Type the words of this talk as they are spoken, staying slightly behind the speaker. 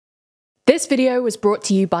This video was brought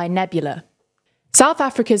to you by Nebula. South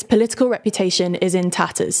Africa's political reputation is in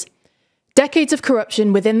tatters. Decades of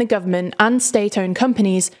corruption within the government and state-owned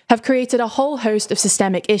companies have created a whole host of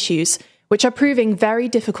systemic issues, which are proving very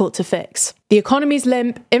difficult to fix. The economy's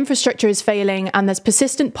limp, infrastructure is failing, and there's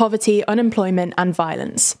persistent poverty, unemployment, and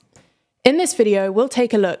violence. In this video, we'll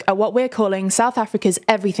take a look at what we're calling South Africa's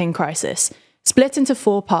everything crisis, split into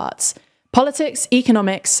 4 parts: politics,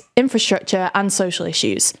 economics, infrastructure, and social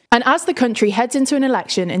issues. And as the country heads into an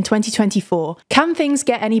election in 2024, can things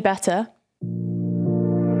get any better?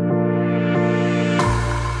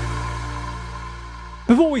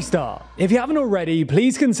 Before we start, if you haven't already,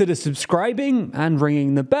 please consider subscribing and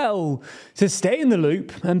ringing the bell to stay in the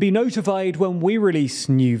loop and be notified when we release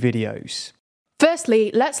new videos.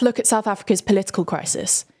 Firstly, let's look at South Africa's political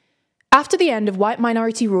crisis. After the end of white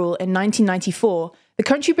minority rule in 1994, the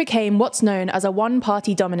country became what's known as a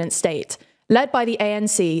one-party dominant state, led by the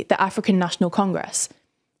ANC, the African National Congress.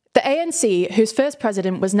 The ANC, whose first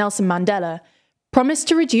president was Nelson Mandela, promised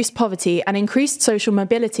to reduce poverty and increase social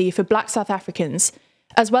mobility for black South Africans,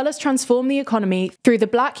 as well as transform the economy through the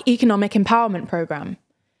Black Economic Empowerment Programme.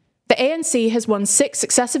 The ANC has won 6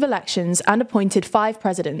 successive elections and appointed 5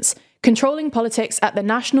 presidents, controlling politics at the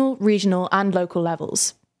national, regional, and local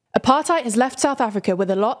levels. Apartheid has left South Africa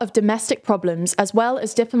with a lot of domestic problems as well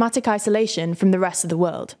as diplomatic isolation from the rest of the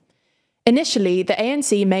world. Initially, the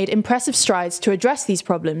ANC made impressive strides to address these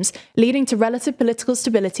problems, leading to relative political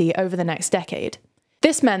stability over the next decade.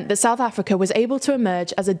 This meant that South Africa was able to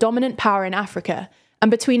emerge as a dominant power in Africa, and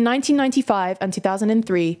between 1995 and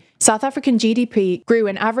 2003, South African GDP grew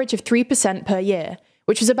an average of 3% per year,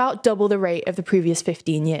 which was about double the rate of the previous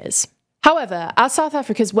 15 years. However, as South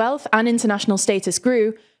Africa's wealth and international status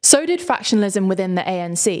grew, so did factionalism within the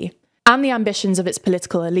ANC, and the ambitions of its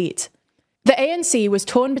political elite. The ANC was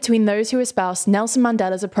torn between those who espoused Nelson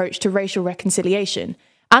Mandela's approach to racial reconciliation,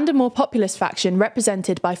 and a more populist faction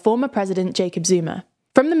represented by former President Jacob Zuma.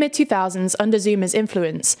 From the mid-2000s, under Zuma's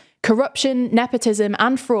influence, corruption, nepotism,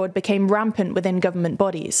 and fraud became rampant within government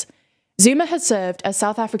bodies. Zuma had served as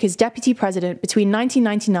South Africa's deputy president between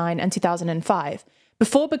 1999 and 2005,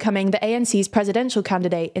 before becoming the ANC's presidential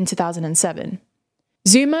candidate in 2007.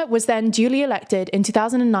 Zuma was then duly elected in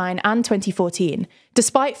 2009 and 2014,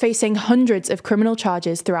 despite facing hundreds of criminal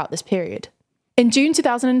charges throughout this period. In June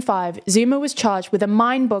 2005, Zuma was charged with a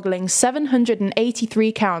mind-boggling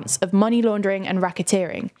 783 counts of money laundering and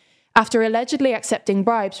racketeering, after allegedly accepting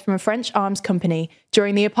bribes from a French arms company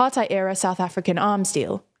during the apartheid-era South African arms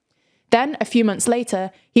deal. Then, a few months later,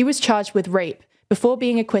 he was charged with rape, before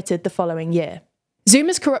being acquitted the following year.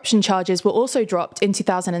 Zuma's corruption charges were also dropped in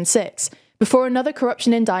 2006, before another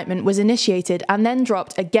corruption indictment was initiated and then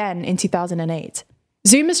dropped again in 2008.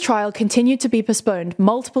 Zuma's trial continued to be postponed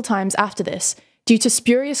multiple times after this, due to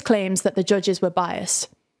spurious claims that the judges were biased.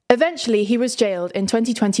 Eventually, he was jailed in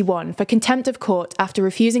 2021 for contempt of court after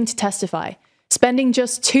refusing to testify, spending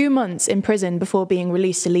just 2 months in prison before being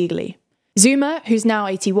released illegally. Zuma, who's now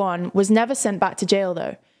 81, was never sent back to jail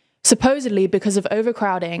though, supposedly because of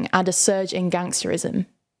overcrowding and a surge in gangsterism.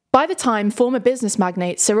 By the time former business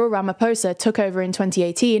magnate Cyril Ramaphosa took over in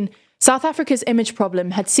 2018, South Africa's image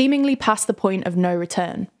problem had seemingly passed the point of no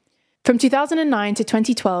return. From 2009 to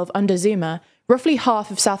 2012 under Zuma, roughly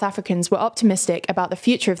half of South Africans were optimistic about the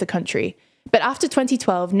future of the country, but after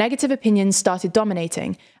 2012, negative opinions started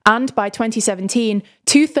dominating, and by 2017,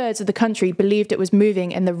 2/3 of the country believed it was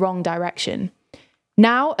moving in the wrong direction.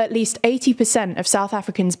 Now, at least 80% of South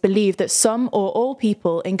Africans believe that some or all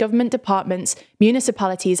people in government departments,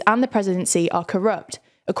 municipalities, and the presidency are corrupt,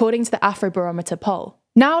 according to the Afrobarometer poll.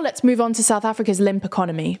 Now let's move on to South Africa's limp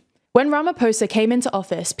economy. When Ramaphosa came into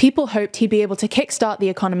office, people hoped he'd be able to kickstart the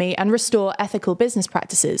economy and restore ethical business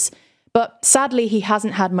practices, but sadly he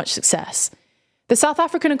hasn't had much success. The South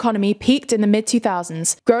African economy peaked in the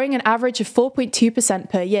mid-2000s, growing an average of 4.2%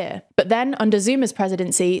 per year, but then under Zuma's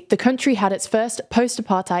presidency, the country had its first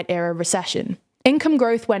post-apartheid era recession. Income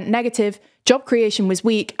growth went negative, job creation was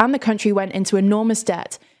weak, and the country went into enormous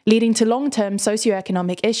debt, leading to long-term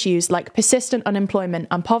socioeconomic issues like persistent unemployment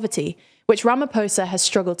and poverty, which Ramaphosa has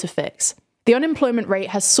struggled to fix. The unemployment rate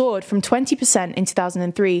has soared from 20% in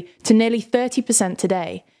 2003 to nearly 30%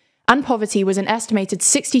 today, and poverty was an estimated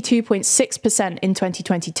 62.6% in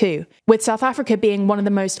 2022, with South Africa being one of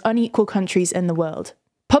the most unequal countries in the world.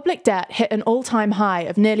 Public debt hit an all-time high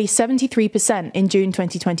of nearly 73% in June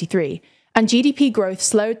 2023, and GDP growth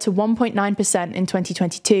slowed to 1.9% in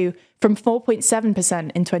 2022 from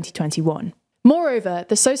 4.7% in 2021. Moreover,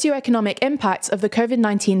 the socioeconomic impacts of the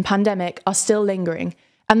COVID-19 pandemic are still lingering,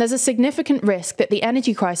 and there's a significant risk that the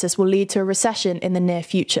energy crisis will lead to a recession in the near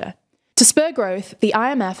future. To spur growth, the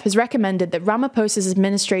IMF has recommended that Ramaphosa's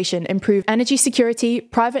administration improve energy security,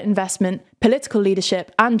 private investment, political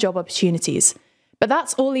leadership, and job opportunities. But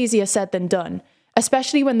that's all easier said than done,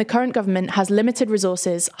 especially when the current government has limited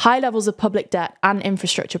resources, high levels of public debt, and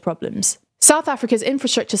infrastructure problems. South Africa's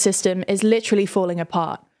infrastructure system is literally falling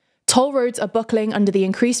apart. Toll roads are buckling under the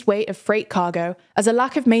increased weight of freight cargo as a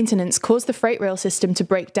lack of maintenance caused the freight rail system to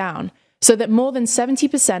break down, so that more than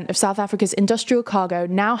 70% of South Africa's industrial cargo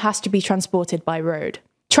now has to be transported by road.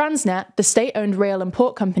 Transnet, the state-owned rail and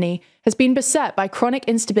port company, has been beset by chronic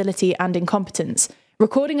instability and incompetence,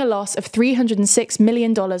 recording a loss of $306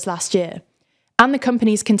 million last year. And the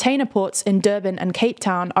company's container ports in Durban and Cape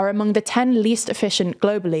Town are among the 10 least efficient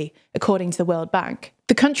globally, according to the World Bank.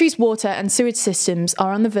 The country's water and sewage systems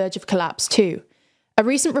are on the verge of collapse too. A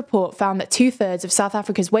recent report found that 2/3 of South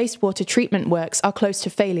Africa's wastewater treatment works are close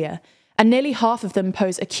to failure, and nearly half of them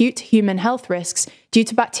pose acute human health risks due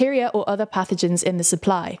to bacteria or other pathogens in the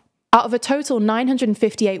supply. Out of a total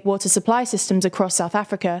 958 water supply systems across South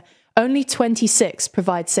Africa, only 26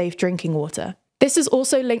 provide safe drinking water. This is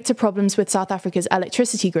also linked to problems with South Africa's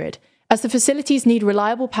electricity grid, as the facilities need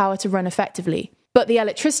reliable power to run effectively. But the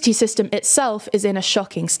electricity system itself is in a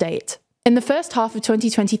shocking state. In the first half of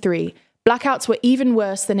 2023, blackouts were even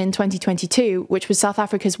worse than in 2022, which was South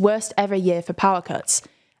Africa's worst ever year for power cuts.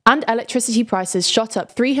 And electricity prices shot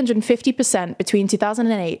up 350% between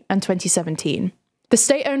 2008 and 2017. The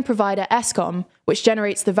state-owned provider Eskom, which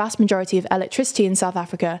generates the vast majority of electricity in South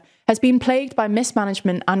Africa, has been plagued by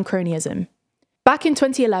mismanagement and cronyism. Back in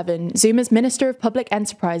 2011, Zuma's Minister of Public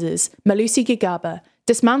Enterprises, Malusi Gigaba,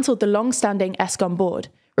 dismantled the long-standing Eskom board,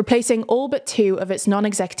 replacing all but 2 of its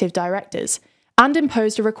non-executive directors, and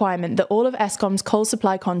imposed a requirement that all of Eskom's coal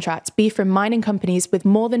supply contracts be from mining companies with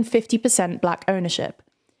more than 50% black ownership.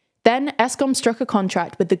 Then Eskom struck a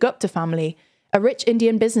contract with the Gupta family, a rich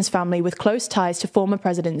Indian business family with close ties to former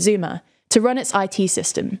President Zuma, to run its IT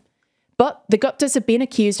system. But the Guptas have been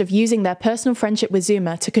accused of using their personal friendship with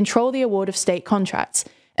Zuma to control the award of state contracts,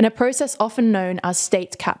 in a process often known as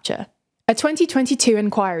state capture. A 2022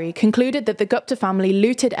 inquiry concluded that the Gupta family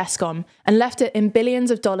looted Eskom and left it in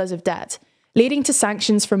billions of dollars of debt, leading to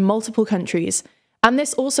sanctions from multiple countries, and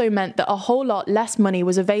this also meant that a whole lot less money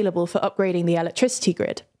was available for upgrading the electricity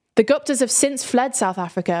grid. The Guptas have since fled South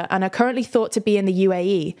Africa and are currently thought to be in the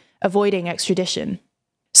UAE, avoiding extradition.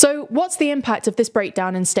 So, what's the impact of this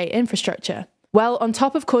breakdown in state infrastructure? Well, on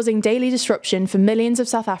top of causing daily disruption for millions of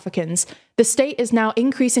South Africans, the state is now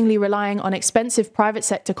increasingly relying on expensive private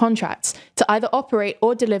sector contracts to either operate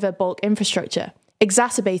or deliver bulk infrastructure,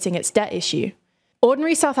 exacerbating its debt issue.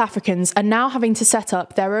 Ordinary South Africans are now having to set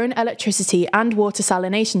up their own electricity and water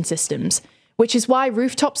salination systems, which is why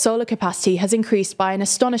rooftop solar capacity has increased by an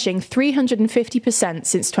astonishing 350%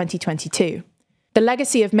 since 2022. The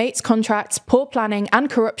legacy of mates contracts, poor planning, and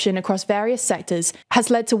corruption across various sectors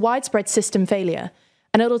has led to widespread system failure,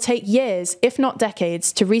 and it'll take years, if not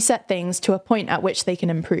decades, to reset things to a point at which they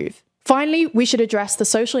can improve. Finally, we should address the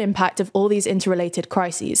social impact of all these interrelated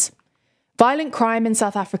crises. Violent crime in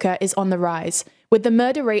South Africa is on the rise, with the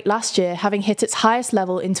murder rate last year having hit its highest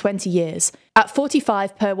level in 20 years, at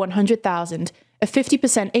 45 per 100,000, a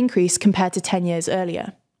 50% increase compared to 10 years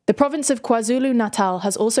earlier. The province of KwaZulu-Natal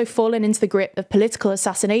has also fallen into the grip of political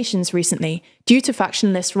assassinations recently due to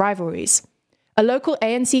factionless rivalries. A local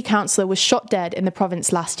ANC councillor was shot dead in the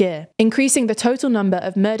province last year, increasing the total number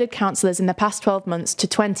of murdered councillors in the past 12 months to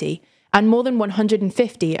 20, and more than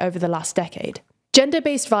 150 over the last decade.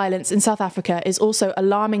 Gender-based violence in South Africa is also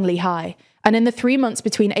alarmingly high, and in the 3 months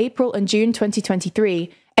between April and June 2023,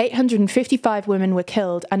 855 women were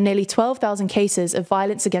killed and nearly 12,000 cases of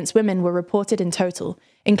violence against women were reported in total,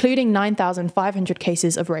 including 9,500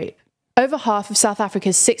 cases of rape. Over half of South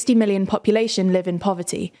Africa's 60 million population live in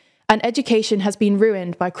poverty, and education has been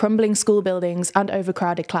ruined by crumbling school buildings and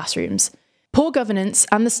overcrowded classrooms. Poor governance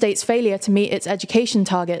and the state's failure to meet its education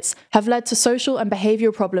targets have led to social and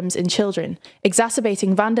behavioural problems in children,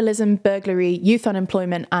 exacerbating vandalism, burglary, youth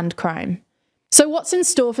unemployment, and crime. So what's in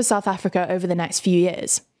store for South Africa over the next few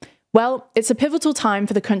years? Well, it's a pivotal time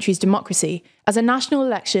for the country's democracy, as a national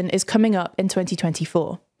election is coming up in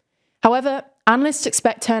 2024. However, analysts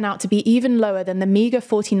expect turnout to be even lower than the meagre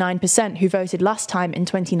 49% who voted last time in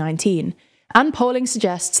 2019, and polling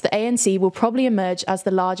suggests the ANC will probably emerge as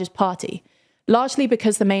the largest party, largely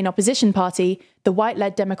because the main opposition party, the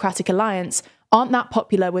white-led Democratic Alliance, aren't that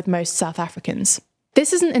popular with most South Africans.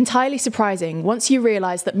 This isn't entirely surprising once you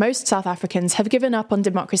realise that most South Africans have given up on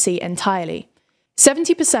democracy entirely.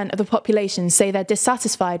 70% of the population say they're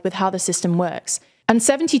dissatisfied with how the system works, and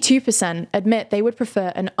 72% admit they would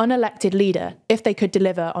prefer an unelected leader if they could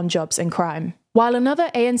deliver on jobs and crime. While another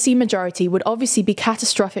ANC majority would obviously be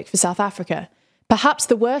catastrophic for South Africa, perhaps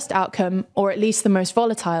the worst outcome, or at least the most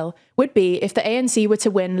volatile, would be if the ANC were to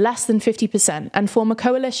win less than 50% and form a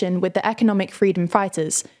coalition with the Economic Freedom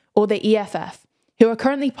Fighters, or the EFF, who are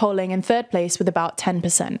currently polling in third place with about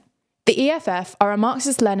 10%. The EFF are a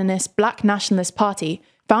Marxist-Leninist black nationalist party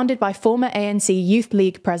founded by former ANC Youth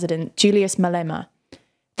League president Julius Malema.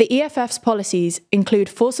 The EFF's policies include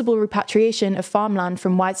forcible repatriation of farmland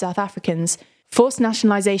from white South Africans, forced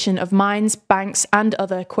nationalisation of mines, banks and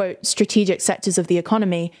other, quote, strategic sectors of the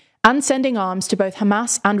economy, and sending arms to both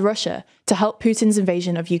Hamas and Russia to help Putin's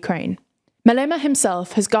invasion of Ukraine. Malema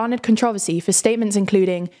himself has garnered controversy for statements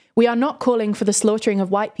including, "We are not calling for the slaughtering of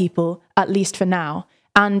white people, at least for now,"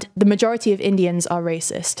 and "the majority of Indians are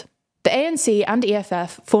racist." The ANC and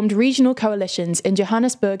EFF formed regional coalitions in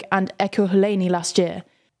Johannesburg and Ekurhuleni last year,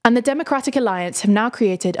 and the Democratic Alliance have now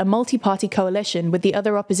created a multi-party coalition with the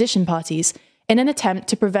other opposition parties in an attempt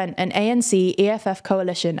to prevent an ANC-EFF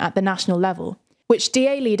coalition at the national level, which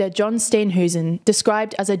DA leader John Steenhuisen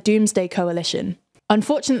described as a doomsday coalition.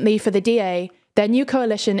 Unfortunately for the DA, their new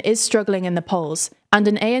coalition is struggling in the polls, and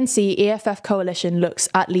an ANC-EFF coalition looks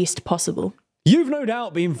at least possible. You've no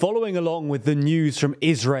doubt been following along with the news from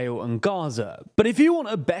Israel and Gaza, but if you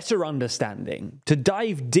want a better understanding, to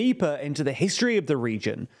dive deeper into the history of the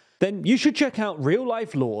region, then you should check out Real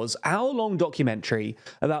Life Law's hour-long documentary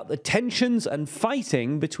about the tensions and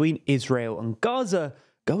fighting between Israel and Gaza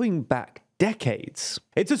going back decades.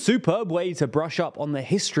 It's a superb way to brush up on the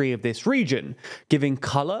history of this region, giving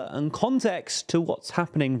colour and context to what's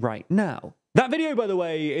happening right now. That video, by the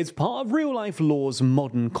way, is part of Real Life Law's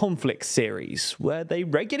Modern Conflicts series, where they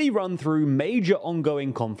regularly run through major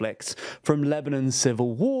ongoing conflicts, from Lebanon's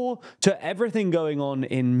civil war to everything going on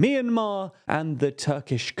in Myanmar and the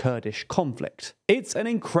Turkish-Kurdish conflict. It's an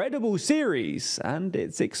incredible series, and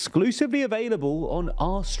it's exclusively available on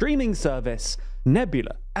our streaming service,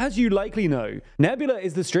 Nebula. As you likely know, Nebula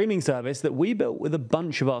is the streaming service that we built with a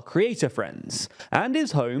bunch of our creator friends, and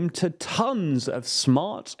is home to tons of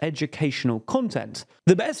smart educational content.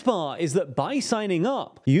 The best part is that by signing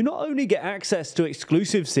up, you not only get access to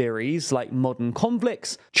exclusive series like Modern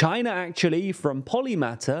Conflicts, China Actually from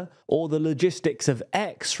Polymatter, or The Logistics of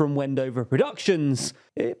X from Wendover Productions,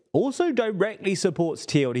 it also directly supports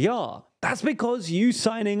TLDR. That's because you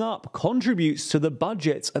signing up contributes to the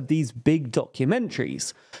budgets of these big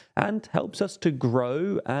documentaries and helps us to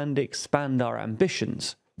grow and expand our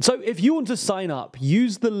ambitions. So if you want to sign up,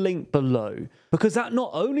 use the link below, because that not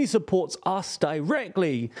only supports us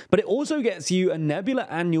directly, but it also gets you a Nebula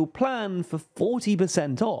annual plan for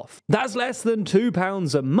 40% off. That's less than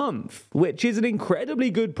 £2 a month, which is an incredibly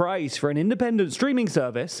good price for an independent streaming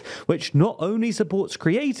service, which not only supports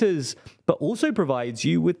creators, but also provides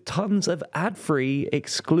you with tons of ad-free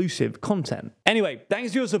exclusive content. Anyway,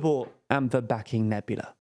 thanks for your support and for backing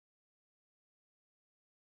Nebula.